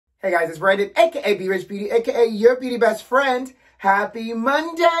Hey guys, it's Brandon, aka B.Rich Beauty, aka your beauty best friend. Happy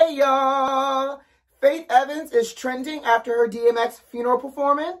Monday, y'all! Faith Evans is trending after her DMX funeral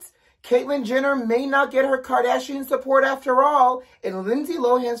performance. Caitlyn Jenner may not get her Kardashian support after all, and Lindsay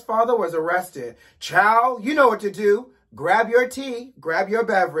Lohan's father was arrested. Chow, you know what to do. Grab your tea, grab your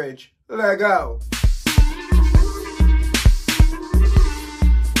beverage. Let's go.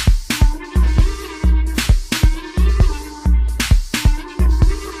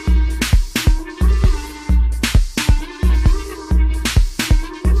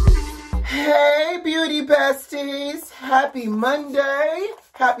 Beauty besties, happy Monday.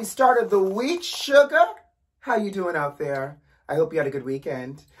 Happy start of the week, sugar. How you doing out there? I hope you had a good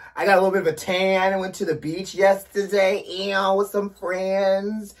weekend. I got a little bit of a tan. I went to the beach yesterday, with some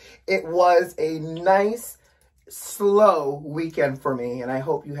friends. It was a nice, slow weekend for me, and I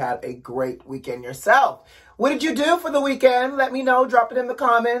hope you had a great weekend yourself. What did you do for the weekend? Let me know. Drop it in the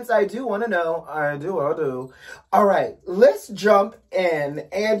comments. I do want to know. I do. All right, let's jump in.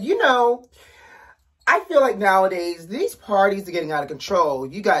 And I feel like nowadays, these parties are getting out of control.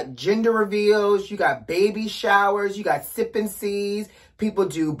 You got gender reveals, you got baby showers, you got sip and sees. People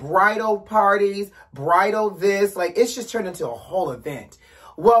do bridal parties, bridal this. Like, it's just turned into a whole event.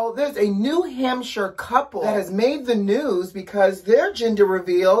 Well, there's a New Hampshire couple that has made the news because their gender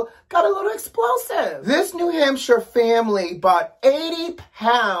reveal got a little explosive. This New Hampshire family bought 80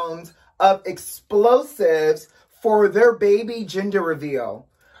 pounds of explosives for their baby gender reveal.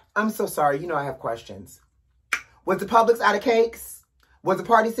 I'm so sorry. I have questions. Was the Publix out of cakes? Was the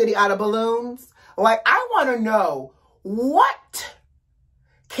Party City out of balloons? Like, I want to know what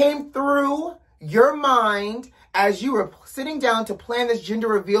came through your mind as you were sitting down to plan this gender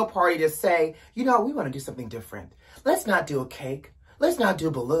reveal party to say, we want to do something different. Let's not do a cake. Let's not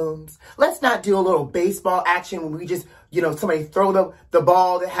do balloons. Let's not do a little baseball action when we just, somebody throw the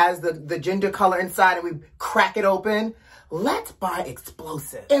ball that has the gender color inside and we crack it open. Let's buy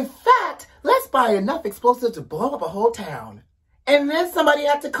explosives. In fact, let's buy enough explosives to blow up a whole town. And then somebody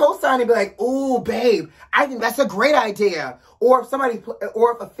had to co-sign and be like, ooh, babe, I think that's a great idea. Or if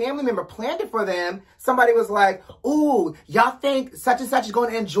a family member planned it for them, somebody was like, ooh, y'all think such and such is going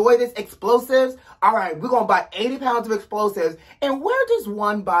to enjoy this explosives? All right, we're going to buy 80 pounds of explosives. And where does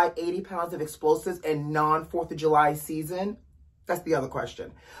one buy 80 pounds of explosives in non-4th of July season? That's the other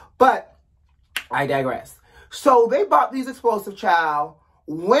question. But I digress. So they bought these explosive child,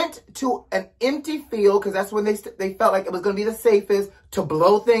 went to an empty field, because that's when they felt like it was going to be the safest to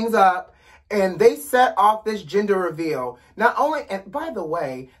blow things up, and they set off this gender reveal. Not only, and by the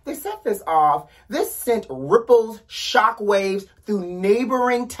way, they set this off, this sent ripples, shock waves through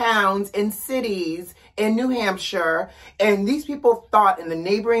neighboring towns and cities in New Hampshire, and these people thought in the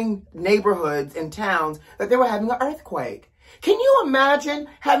neighboring neighborhoods and towns that they were having an earthquake. Can you imagine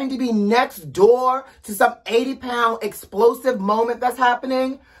having to be next door to some 80-pound explosive moment that's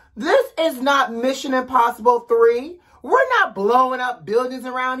happening? This is not Mission Impossible 3. We're not blowing up buildings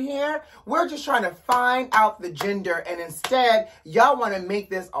around here. We're just trying to find out the gender, and instead, y'all want to make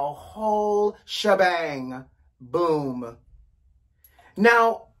this a whole shebang. Boom.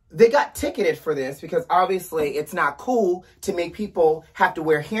 Now, they got ticketed for this because obviously it's not cool to make people have to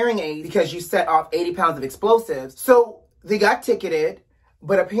wear hearing aids because you set off 80 pounds of explosives. So they got ticketed,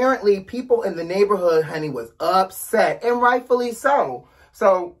 but apparently people in the neighborhood, honey, was upset, and rightfully so.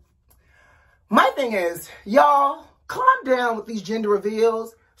 So my thing is, y'all, calm down with these gender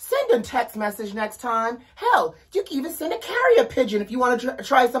reveals. Send a text message next time. Hell, you can even send a carrier pigeon if you want to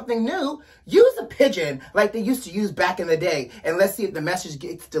try something new. Use a pigeon like they used to use back in the day, and let's see if the message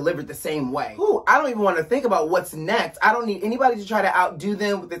gets delivered the same way. Ooh, I don't even want to think about what's next. I don't need anybody to try to outdo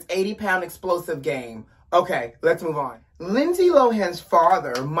them with this 80-pound explosive game. Okay, let's move on. Lindsay Lohan's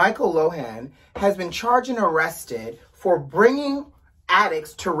father, Michael Lohan, has been charged and arrested for bringing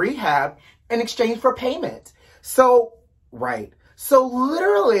addicts to rehab in exchange for payment. So, right. So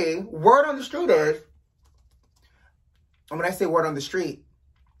literally, word on the street is, and when I say word on the street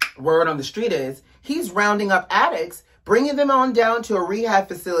is, he's rounding up addicts, bringing them on down to a rehab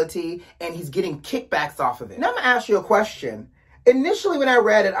facility, and he's getting kickbacks off of it. Now I'm going to ask you a question. Initially, when I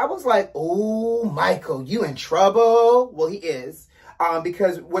read it, I was like, oh, Michael, you in trouble? Well, he is,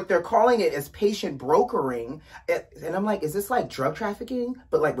 because what they're calling it is patient brokering. And I'm like, is this like drug trafficking,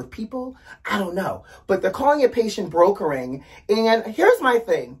 but like with people? I don't know. But they're calling it patient brokering. And here's my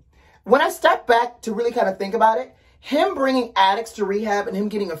thing. When I step back to really kind of think about it, him bringing addicts to rehab and him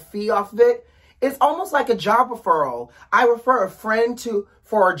getting a fee off of it, it's almost like a job referral. I refer a friend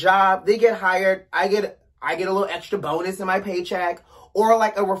for a job. They get hired. I get a little extra bonus in my paycheck. or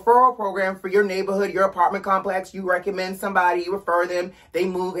like a referral program for your neighborhood, your apartment complex. You recommend somebody, you refer them, they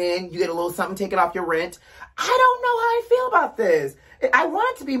move in, you get a little something taken off your rent. I don't know how I feel about this. I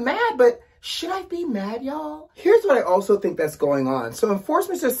wanted to be mad, but should I be mad, y'all? Here's what I also think that's going on. So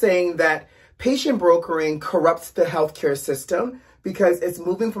enforcement is saying that patient brokering corrupts the healthcare system because it's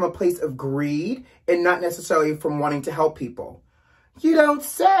moving from a place of greed and not necessarily from wanting to help people. You don't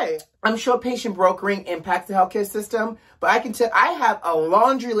say. I'm sure patient brokering impacts the healthcare system, but I can tell I have a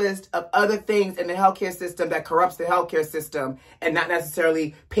laundry list of other things in the healthcare system that corrupts the healthcare system and not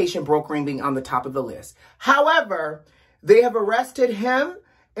necessarily patient brokering being on the top of the list. However, they have arrested him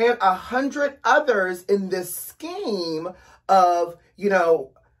and 100 others in this scheme of,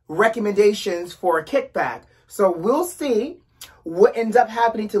 recommendations for a kickback. So we'll see what ends up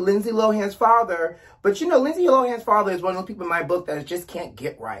happening to Lindsay Lohan's father. But Lindsay Lohan's father is one of those people in my book that just can't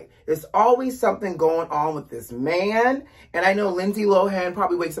get right. There's always something going on with this man. And I know Lindsay Lohan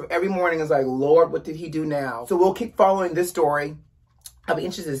probably wakes up every morning and is like, Lord, what did he do now? So we'll keep following this story. I'll be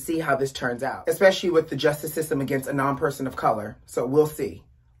interested to see how this turns out, especially with the justice system against a non-person of color. So we'll see.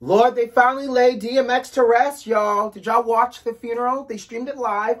 Lord, they finally laid DMX to rest, y'all. Did y'all watch the funeral? They streamed it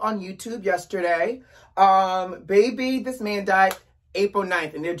live on YouTube yesterday. Baby, this man died April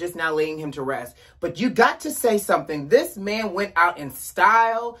 9th, and they're just now laying him to rest. But you got to say something. This man went out in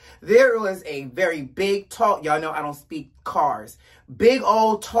style. There was a very big, tall, y'all know I don't speak cars. Big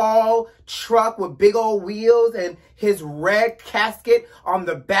old tall truck with big old wheels and his red casket on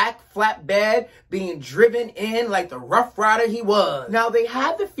the back flatbed being driven in like the Rough Rider he was. Now, they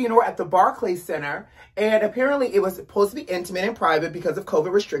had the funeral at the Barclays Center, and apparently it was supposed to be intimate and private because of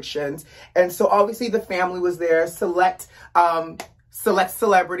COVID restrictions. And so obviously the family was there, select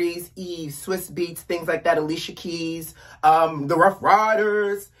celebrities, Eve, Swiss Beats, things like that, Alicia Keys, the Rough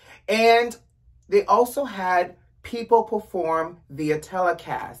Riders. And they also had people perform via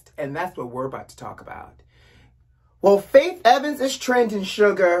telecast, and that's what we're about to talk about. Well, Faith Evans is trending,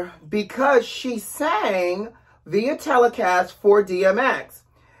 sugar, because she sang via telecast for DMX.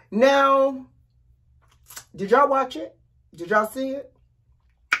 Now, did y'all watch it? Did y'all see it?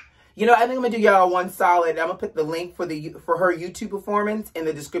 I think I'm gonna do y'all one solid. I'm gonna put the link for her YouTube performance in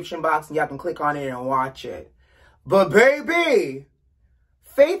the description box, and y'all can click on it and watch it. But baby,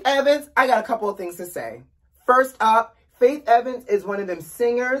 Faith Evans, I got a couple of things to say. First up, Faith Evans is one of them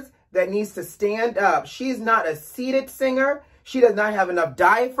singers that needs to stand up. She's not a seated singer. She does not have enough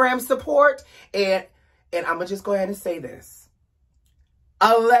diaphragm support. And I'm going to just go ahead and say this.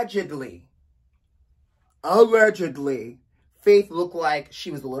 Allegedly, Faith looked like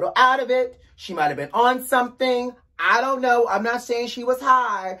she was a little out of it. She might have been on something. I don't know. I'm not saying she was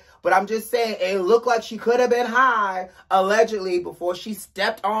high, but I'm just saying it looked like she could have been high, allegedly, before she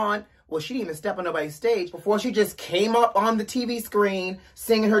stepped on. Well, she didn't even step on nobody's stage before she just came up on the TV screen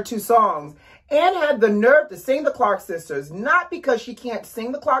singing her 2 songs and had the nerve to sing the Clark Sisters. Not because she can't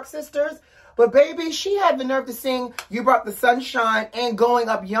sing the Clark Sisters, but baby, she had the nerve to sing You Brought the Sunshine and Going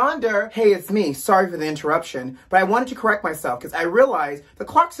Up Yonder. Hey, it's me. Sorry for the interruption, but I wanted to correct myself because I realized the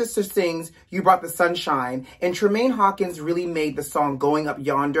Clark Sisters sings You Brought the Sunshine, and Tremaine Hawkins really made the song Going Up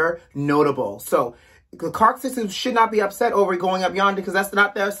Yonder notable. So the Clark Sisters should not be upset over Going Up Yonder because that's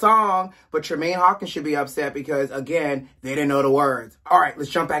not their song. But Tremaine Hawkins should be upset because, again, they didn't know the words. All right, let's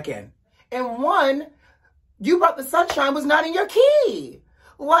jump back in. And one, You Brought the Sunshine was not in your key.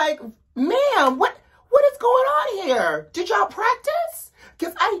 Like, ma'am, what is going on here? Did y'all practice?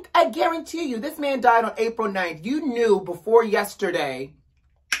 Because I guarantee you, this man died on April 9th. You knew before yesterday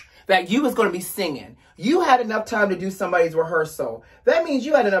that you was going to be singing. You had enough time to do somebody's rehearsal. That means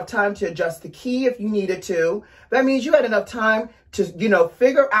you had enough time to adjust the key if you needed to. That means you had enough time to,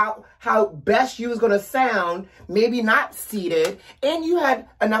 figure out how best you was going to sound, maybe not seated. And you had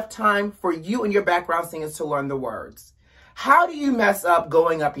enough time for you and your background singers to learn the words. How do you mess up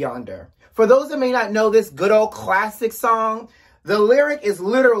Going Up Yonder? For those that may not know this good old classic song, the lyric is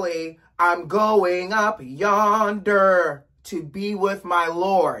literally, I'm going up yonder to be with my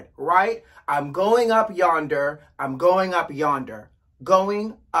Lord, right? I'm going up yonder. I'm going up yonder.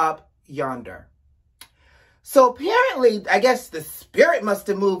 Going up yonder. So apparently, I guess the spirit must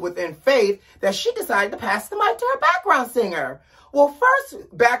have moved within Faith that she decided to pass the mic to her background singer. Well,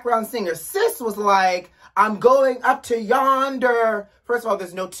 first background singer, Sis, was like, I'm going up to yonder. First of all,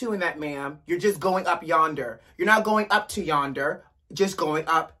 there's no 2 in that, ma'am. You're just going up yonder. You're not going up to yonder, just going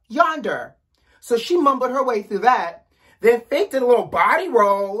up yonder. So she mumbled her way through that. Then Faith did a little body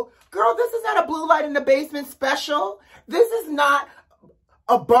roll. Girl, this is not a Blue Light in the Basement special. This is not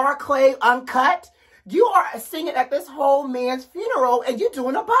a Barclay uncut. You are singing at this whole man's funeral and you're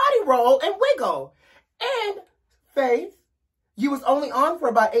doing a body roll and wiggle. And Faith, You was only on for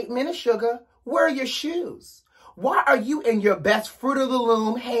about 8 minutes, sugar. Where are your shoes? Why are you in your best Fruit of the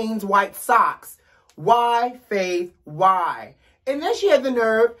Loom Hanes white socks? Why, Faith, why? And then she had the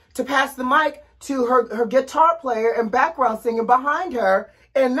nerve to pass the mic to her guitar player and background singer behind her.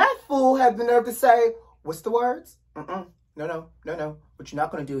 And that fool had the nerve to say, what's the words? No. What you're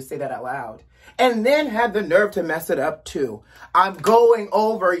not going to do is say that out loud. And then had the nerve to mess it up too. I'm going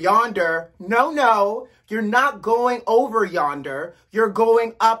over yonder. No, you're not going over yonder. You're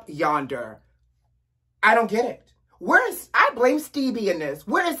going up yonder. I don't get it. I blame Stevie in this.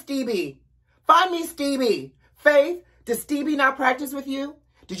 Where is Stevie? Find me Stevie. Faith, does Stevie not practice with you?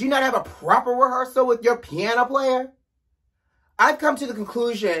 Did you not have a proper rehearsal with your piano player? I've come to the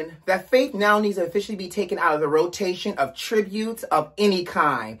conclusion that Faith now needs to officially be taken out of the rotation of tributes of any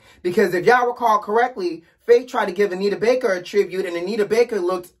kind. Because if y'all recall correctly, Faith tried to give Anita Baker a tribute and Anita Baker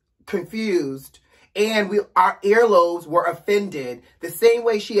looked confused. And our earlobes were offended. The same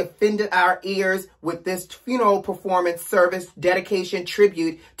way she offended our ears with this funeral performance service dedication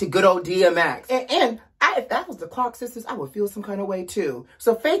tribute to good old DMX. If that was the Clark sisters, I would feel some kind of way too.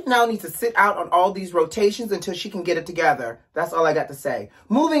 So Faith now needs to sit out on all these rotations until she can get it together. That's all I got to say.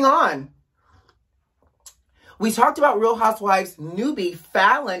 Moving on. We talked about Real Housewives newbie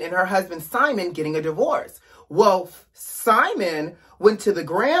Fallon and her husband Simon getting a divorce. Well, Simon went to the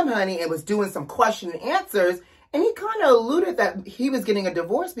Gram, honey, and was doing some question and answers. And he kind of alluded that he was getting a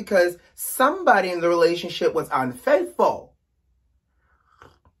divorce because somebody in the relationship was unfaithful.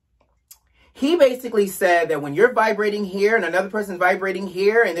 He basically said that when you're vibrating here and another person's vibrating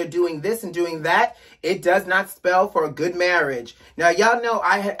here and they're doing this and doing that, it does not spell for a good marriage. Now, y'all know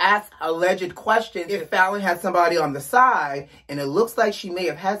I had asked alleged questions if Fallon had somebody on the side, and it looks like she may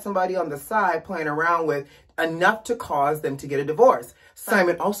have had somebody on the side playing around with enough to cause them to get a divorce.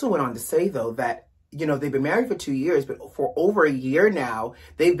 Simon also went on to say, though, that you know, they've been married for 2 years, but for over a year now,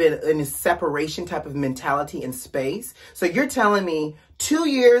 they've been in a separation type of mentality in space. So you're telling me 2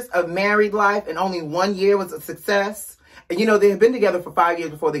 years of married life and only 1 year was a success? And, you know, they had been together for 5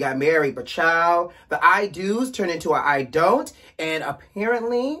 years before they got married. But, child, the I do's turned into a I don't. And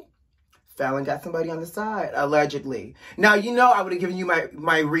apparently, Fallon got somebody on the side, allegedly. Now, you know, I would have given you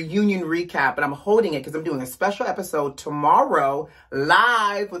my reunion recap, but I'm holding it because I'm doing a special episode tomorrow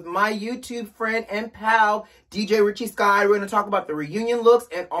live with my YouTube friend and pal, DJ Richie Sky. We're going to talk about the reunion looks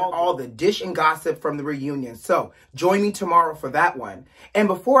and all the dish and gossip from the reunion. So join me tomorrow for that one. And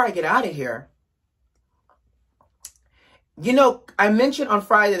before I get out of here, you know, I mentioned on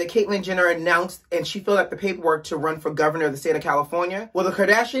Friday that Caitlyn Jenner announced and she filled out the paperwork to run for governor of the state of California. Well, the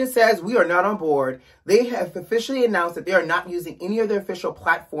Kardashian says we are not on board. They have officially announced that they are not using any of their official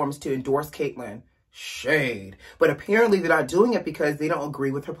platforms to endorse Caitlyn. Shade. But apparently they're not doing it because they don't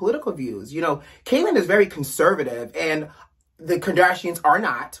agree with her political views. You know, Caitlyn is very conservative and the Kardashians are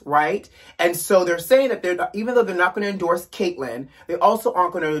not, right? And so they're saying that they're not, even though they're not going to endorse Caitlyn, they also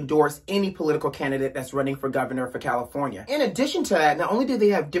aren't going to endorse any political candidate that's running for governor for California. In addition to that, not only do they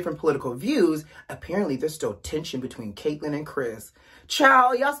have different political views, apparently there's still tension between Caitlyn and Chris.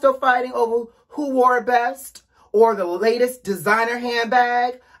 Child, y'all still fighting over who wore it best or the latest designer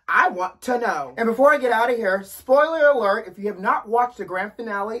handbag? I want to know. And before I get out of here, spoiler alert, if you have not watched the grand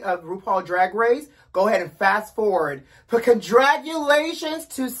finale of RuPaul Drag Race, go ahead and fast forward. But congratulations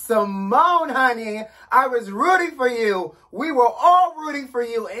to Symone, honey. I was rooting for you. We were all rooting for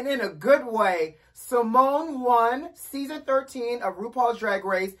you, and in a good way. Symone won season 13 of RuPaul's Drag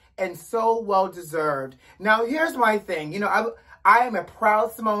Race, and so well deserved. Now, here's my thing. You know, I am a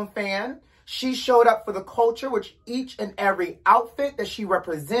proud Symone fan. She showed up for the culture, which each and every outfit that she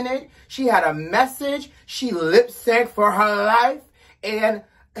represented, she had a message. She lip synced for her life. And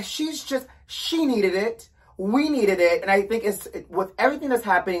she needed it. We needed it. And I think with everything that's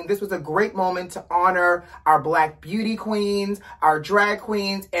happening, this was a great moment to honor our Black beauty queens, our drag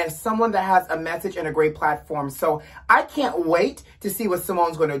queens, and someone that has a message and a great platform. So I can't wait to see what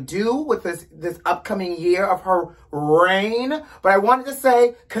Symone's going to do with this upcoming year of her reign. But I wanted to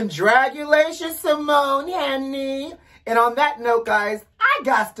say, congratulations, Symone, honey. And on that note, guys, I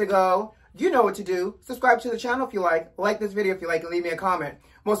got to go. You know what to do. Subscribe to the channel if you like this video if you like, and leave me a comment.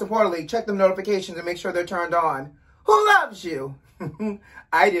 Most importantly, check the notifications and make sure they're turned on. Who loves you?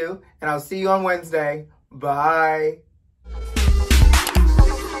 I do. And I'll see you on Wednesday. Bye.